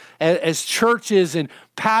times as churches and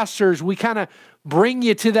pastors, we kind of bring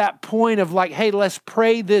you to that point of like, hey, let's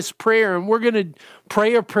pray this prayer. And we're going to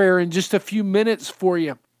pray a prayer in just a few minutes for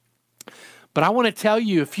you. But I want to tell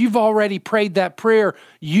you, if you've already prayed that prayer,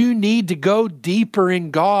 you need to go deeper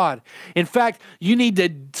in God. In fact, you need to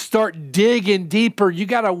start digging deeper. You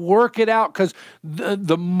got to work it out because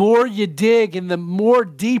the more you dig and the more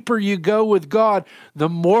deeper you go with God, the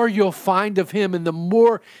more you'll find of Him and the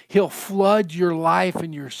more He'll flood your life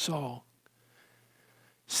and your soul.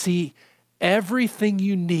 See, everything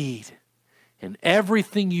you need and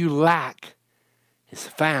everything you lack is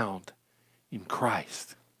found in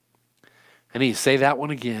Christ. I need to say that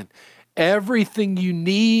one again. Everything you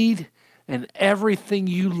need and everything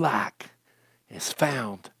you lack is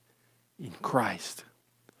found in Christ.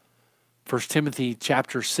 1 Timothy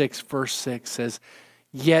chapter 6, verse 6 says,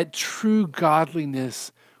 "Yet true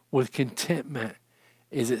godliness with contentment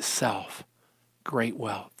is itself great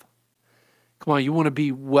wealth." Come on, you want to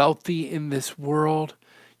be wealthy in this world?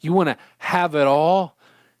 You want to have it all?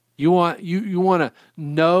 You want to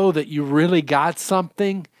know that you really got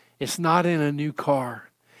something? It's not in a new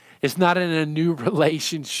car. It's not in a new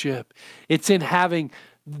relationship. It's in having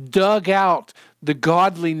dug out the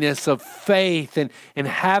godliness of faith and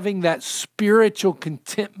having that spiritual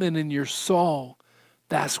contentment in your soul.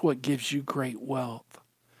 That's what gives you great wealth.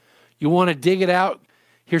 You want to dig it out?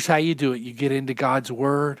 Here's how you do it. You get into God's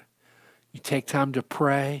Word. You take time to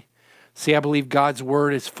pray. See, I believe God's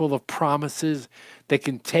Word is full of promises that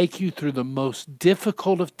can take you through the most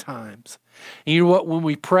difficult of times. And you know what? When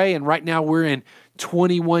we pray, and right now we're in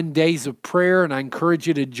 21 days of prayer, and I encourage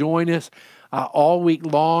you to join us all week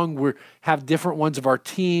long. We have different ones of our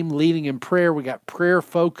team leading in prayer. We got prayer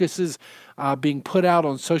focuses being put out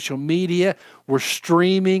on social media. We're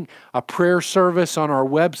streaming a prayer service on our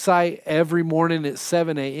website every morning at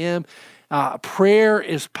 7 a.m. Prayer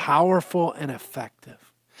is powerful and effective.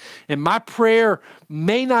 And my prayer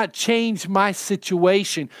may not change my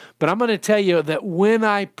situation, but I'm going to tell you that when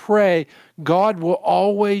I pray, God will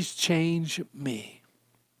always change me.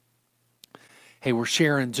 Hey, we're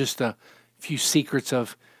sharing just a few secrets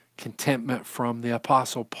of contentment from the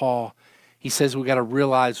Apostle Paul. He says we got to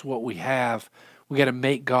realize what we have. We got to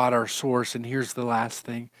make God our source. And here's the last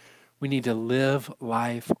thing. We need to live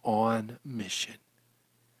life on mission.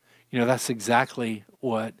 You know, that's exactly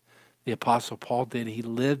what the Apostle Paul did. He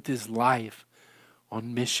lived his life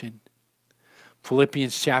on mission.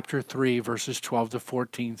 Philippians chapter 3, verses 12 to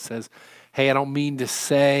 14 says, hey, I don't mean to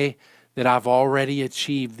say that I've already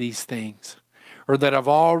achieved these things or that I've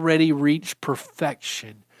already reached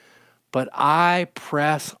perfection, but I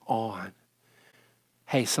press on.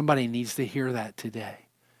 Hey, somebody needs to hear that today.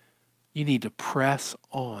 You need to press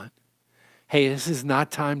on. Hey, this is not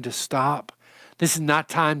time to stop. This is not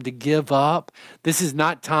time to give up. This is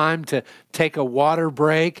not time to take a water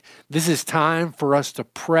break. This is time for us to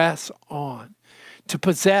press on, to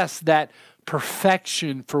possess that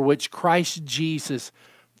perfection for which Christ Jesus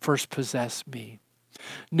first possessed me.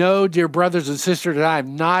 No, dear brothers and sisters, I have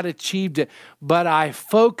not achieved it, but I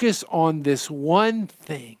focus on this one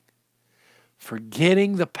thing,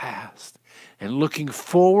 forgetting the past and looking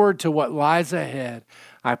forward to what lies ahead.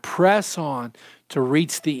 I press on to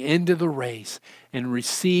reach the end of the race and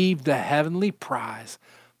receive the heavenly prize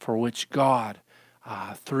for which God,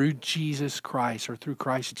 through Jesus Christ or through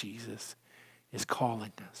Christ Jesus, is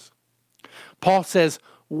calling us. Paul says,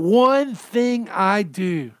 one thing I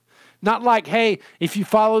do. Not like, hey, if you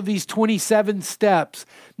follow these 27 steps.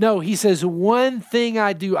 No, he says, one thing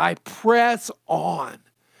I do, I press on.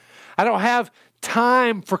 I don't have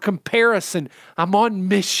time for comparison. I'm on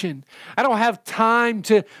mission. I don't have time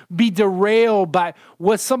to be derailed by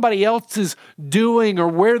what somebody else is doing or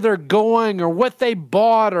where they're going or what they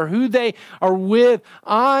bought or who they are with.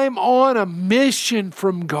 I'm on a mission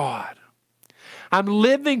from God. I'm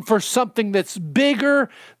living for something that's bigger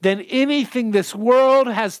than anything this world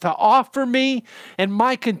has to offer me. And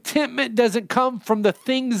my contentment doesn't come from the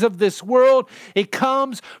things of this world. It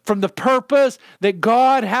comes from the purpose that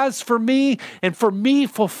God has for me and for me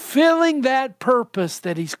fulfilling that purpose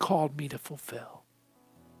that He's called me to fulfill.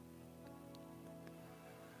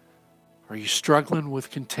 Are you struggling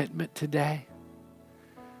with contentment today?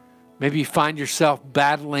 Maybe you find yourself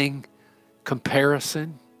battling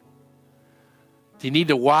comparison. Do you need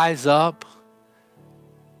to wise up?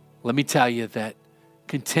 Let me tell you that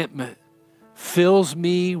contentment fills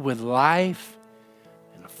me with life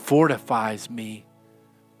and fortifies me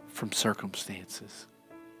from circumstances.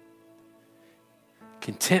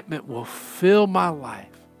 Contentment will fill my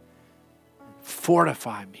life and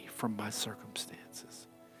fortify me from my circumstances.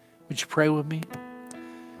 Would you pray with me?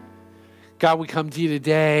 God, we come to you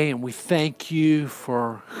today and we thank you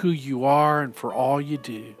for who you are and for all you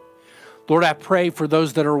do. Lord, I pray for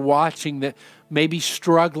those that are watching that may be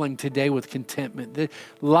struggling today with contentment. That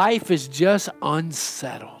life is just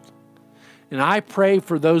unsettled. And I pray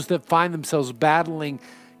for those that find themselves battling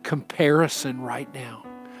comparison right now.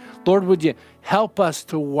 Lord, would you help us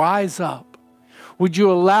to wise up? Would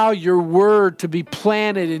you allow your word to be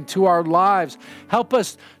planted into our lives? Help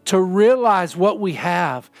us to realize what we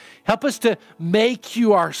have. Help us to make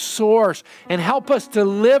you our source and help us to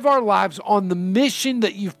live our lives on the mission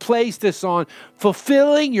that you've placed us on,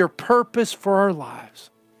 fulfilling your purpose for our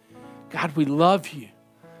lives. God, we love you.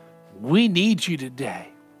 We need you today.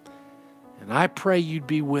 And I pray you'd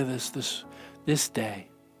be with us this day.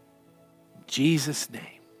 In Jesus'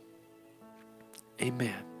 name,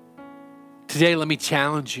 amen. Today, let me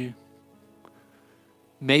challenge you.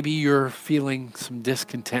 Maybe you're feeling some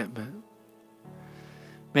discontentment.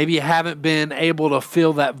 Maybe you haven't been able to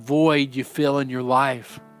fill that void you feel in your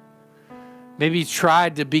life. Maybe you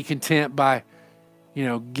tried to be content by,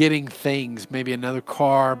 getting things, maybe another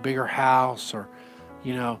car, bigger house, or,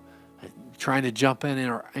 trying to jump in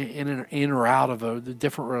or out of a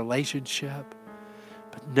different relationship.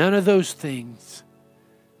 But none of those things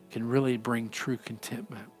can really bring true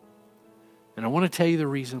contentment. And I want to tell you the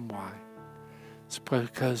reason why. It's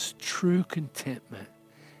because true contentment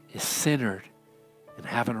is centered in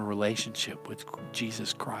having a relationship with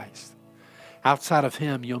Jesus Christ. Outside of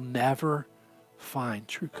Him, you'll never find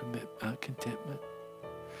true contentment.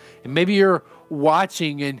 And maybe you're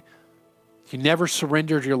watching and you never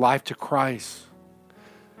surrendered your life to Christ.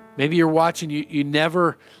 Maybe you're watching, you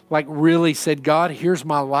never really said, God, here's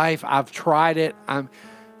my life. I've tried it.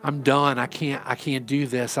 I'm done. I can't do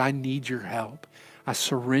this. I need your help. I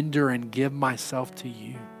surrender and give myself to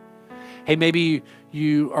you. Hey, maybe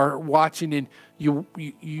you are watching and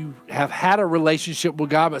you have had a relationship with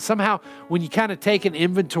God, but somehow when you kind of take an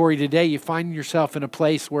inventory today, you find yourself in a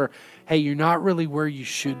place where, hey, you're not really where you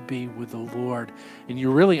should be with the Lord. And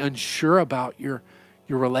you're really unsure about your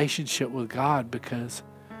relationship with God because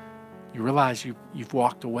you realize you've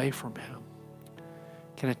walked away from Him.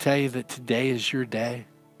 Can I tell you that today is your day?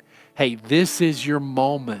 Hey, this is your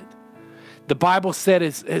moment. The Bible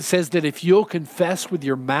says that if you'll confess with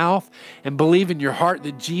your mouth and believe in your heart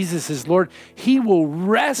that Jesus is Lord, He will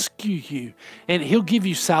rescue you and He'll give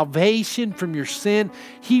you salvation from your sin.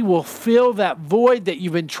 He will fill that void that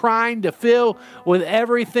you've been trying to fill with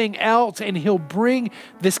everything else, and He'll bring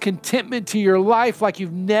this contentment to your life like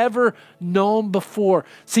you've never known before.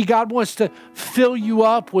 See, God wants to fill you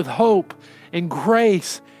up with hope and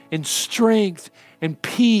grace and strength and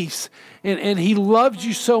peace. And He loves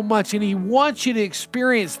you so much, and He wants you to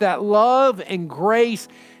experience that love and grace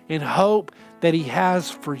and hope that He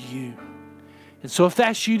has for you. And so if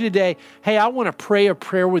that's you today, hey, I want to pray a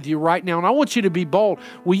prayer with you right now, and I want you to be bold.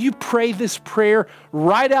 Will you pray this prayer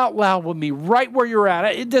right out loud with me, right where you're at?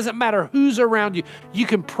 It doesn't matter who's around you. You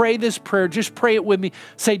can pray this prayer. Just pray it with me.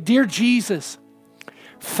 Say, Dear Jesus,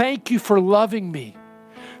 thank you for loving me.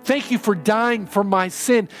 Thank you for dying for my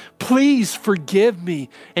sin. Please forgive me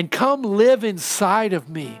and come live inside of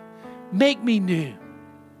me. Make me new.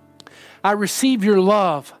 I receive your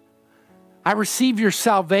love. I receive your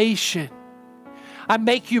salvation. I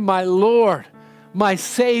make you my Lord, my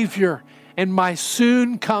Savior, and my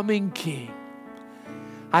soon coming King.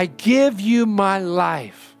 I give you my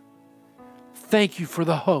life. thank you for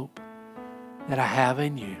the hope that I have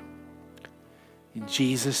in you. In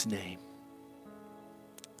Jesus' name,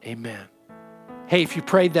 amen. Hey, if you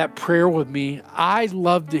prayed that prayer with me, I'd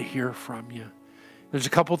love to hear from you. There's a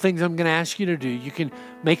couple things I'm going to ask you to do. You can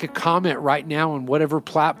make a comment right now on whatever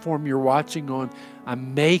platform you're watching on.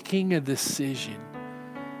 I'm making a decision.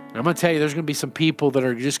 And I'm going to tell you, there's going to be some people that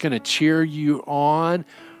are just going to cheer you on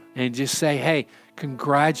and just say, hey,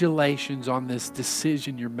 congratulations on this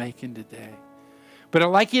decision you're making today. But I'd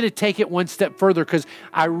like you to take it one step further, because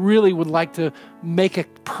I really would like to make a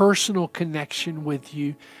personal connection with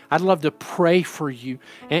you. I'd love to pray for you.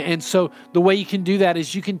 And so the way you can do that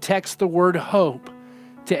is you can text the word HOPE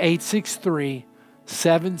to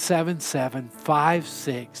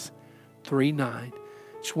 863-777-5639.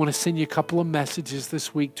 Just want to send you a couple of messages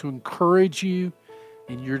this week to encourage you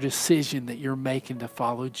in your decision that you're making to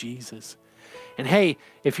follow Jesus. And hey,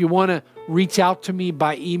 if you want to reach out to me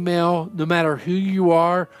by email, no matter who you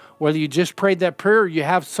are, whether you just prayed that prayer or you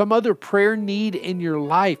have some other prayer need in your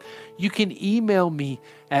life, you can email me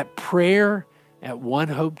at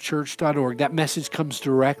prayer@onehopechurch.org. That message comes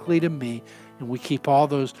directly to me, and we keep all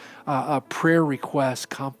those prayer requests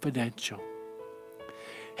confidential.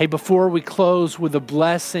 Hey, before we close with a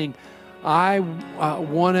blessing, I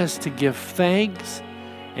want us to give thanks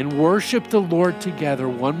and worship the Lord together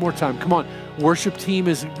one more time. Come on, worship team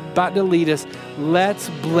is about to lead us. Let's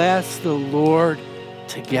bless the Lord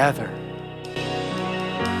together.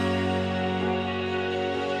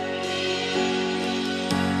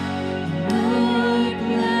 Lord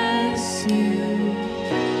bless you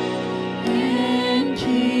and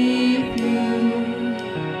keep you.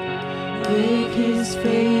 Make His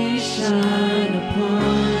face shine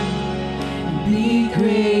upon and be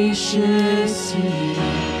gracious to you.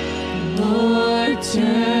 Lord,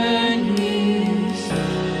 turn His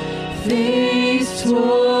face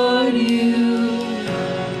toward you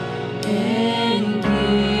and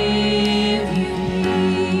give you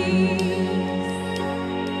peace.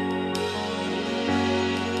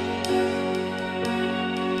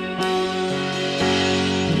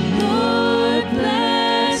 Lord,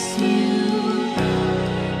 bless you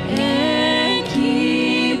and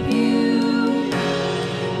keep you.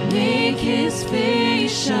 Make His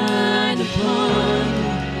face shine upon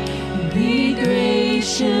and be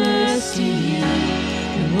gracious to you.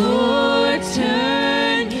 The Lord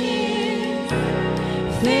turn His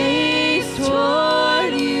face toward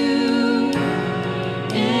you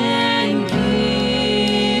and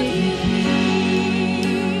give you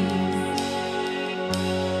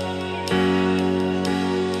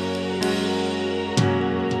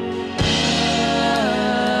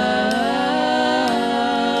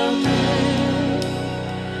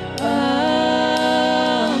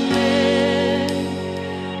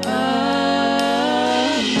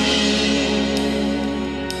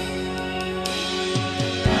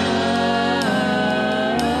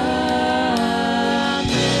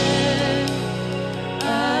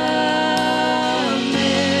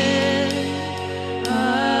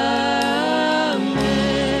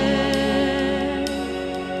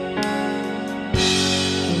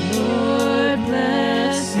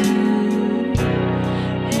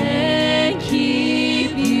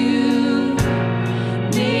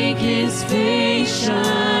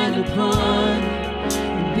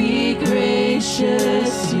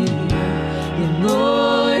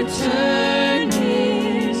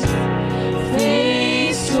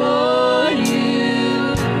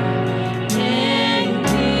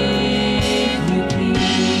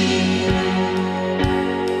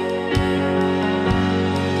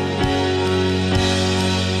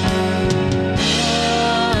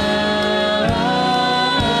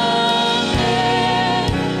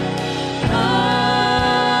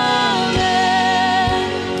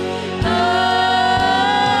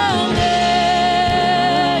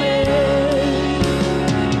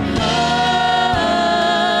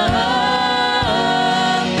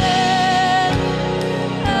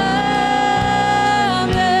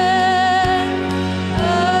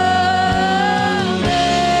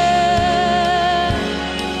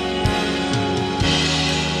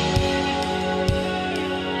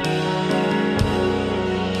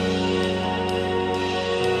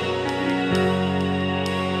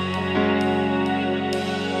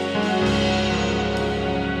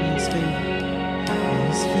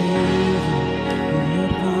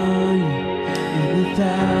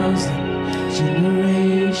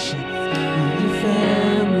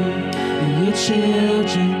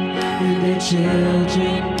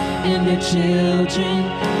children,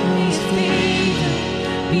 His favor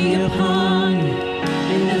be upon you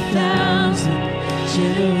in 1,000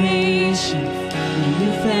 generations, in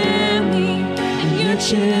your family,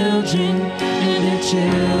 children, and their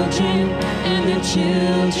children, and their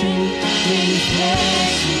children. May His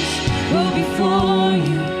blessings go before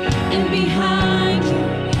you, and behind you,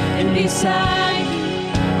 and beside you,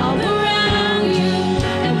 all around you,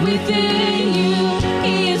 and within you.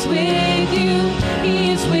 He is with you,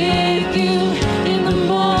 He is with you, in the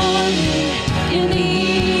morning, in the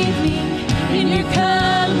evening, in your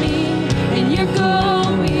coming, in your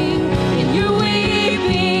going, in your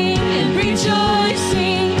weeping and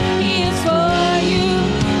rejoicing. He is for you,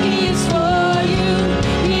 He is for you,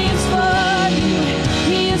 He is for you,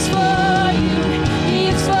 He is for you, He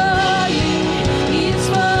is for you, He is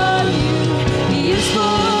for you, He is for you,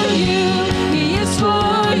 He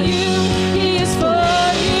is for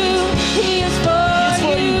you, He is for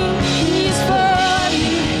you, He is for you,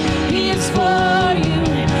 He is for you,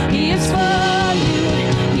 He is for you,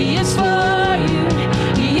 He is for you, He is for you,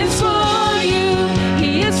 He is for you,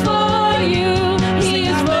 He is for you, He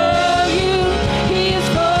is for you, He is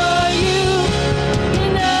for you,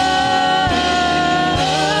 and amen,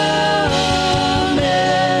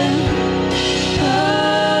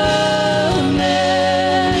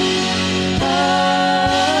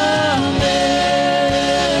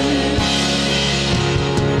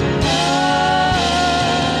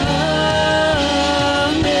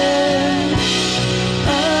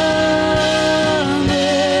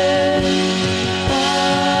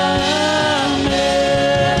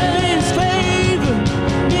 His favor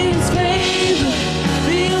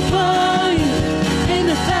be upon you in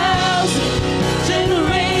 1,000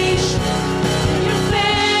 generations, your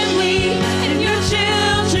family and your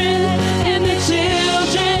children, and their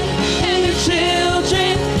children, and their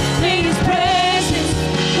children. May His presence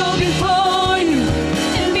go before you,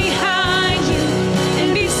 and behind you,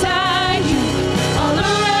 and beside you, all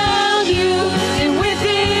around you, and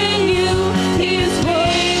within you. He is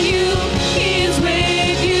with you, He is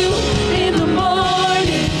with you, in the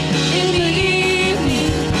morning, in the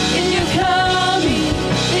evening, in your coming,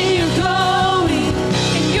 in your going,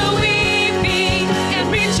 in your weeping and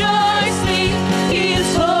rejoicing. He is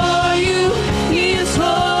for you, He is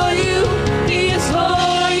for you, He is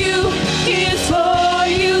for you, He is for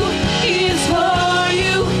you, He is for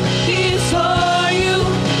you, He is for you,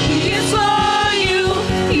 He is for you,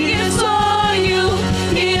 He is for you,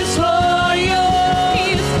 He is for you, He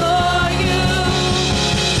is for you.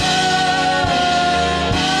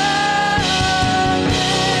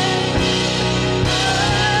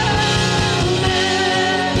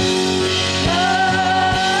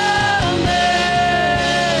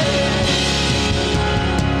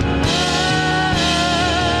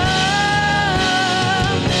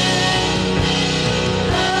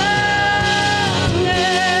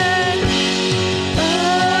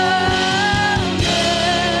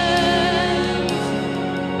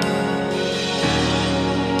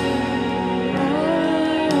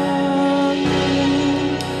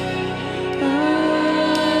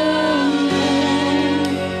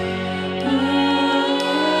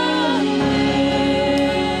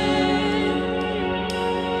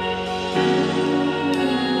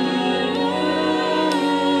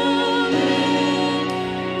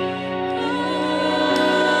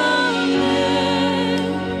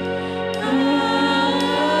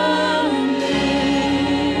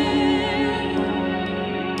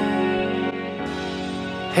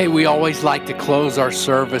 Hey, we always like to close our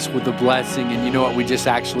service with a blessing, and you know what? We just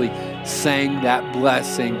actually sang that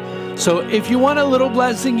blessing. So if you want a little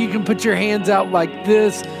blessing, you can put your hands out like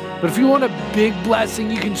this. But if you want a big blessing,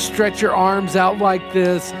 you can stretch your arms out like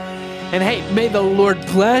this. And hey, may the Lord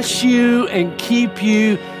bless you and keep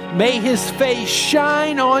you. May His face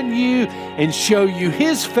shine on you and show you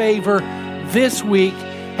His favor this week.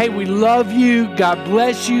 Hey, we love you. God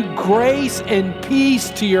bless you. Grace and peace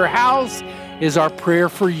to your house is our prayer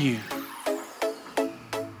for you.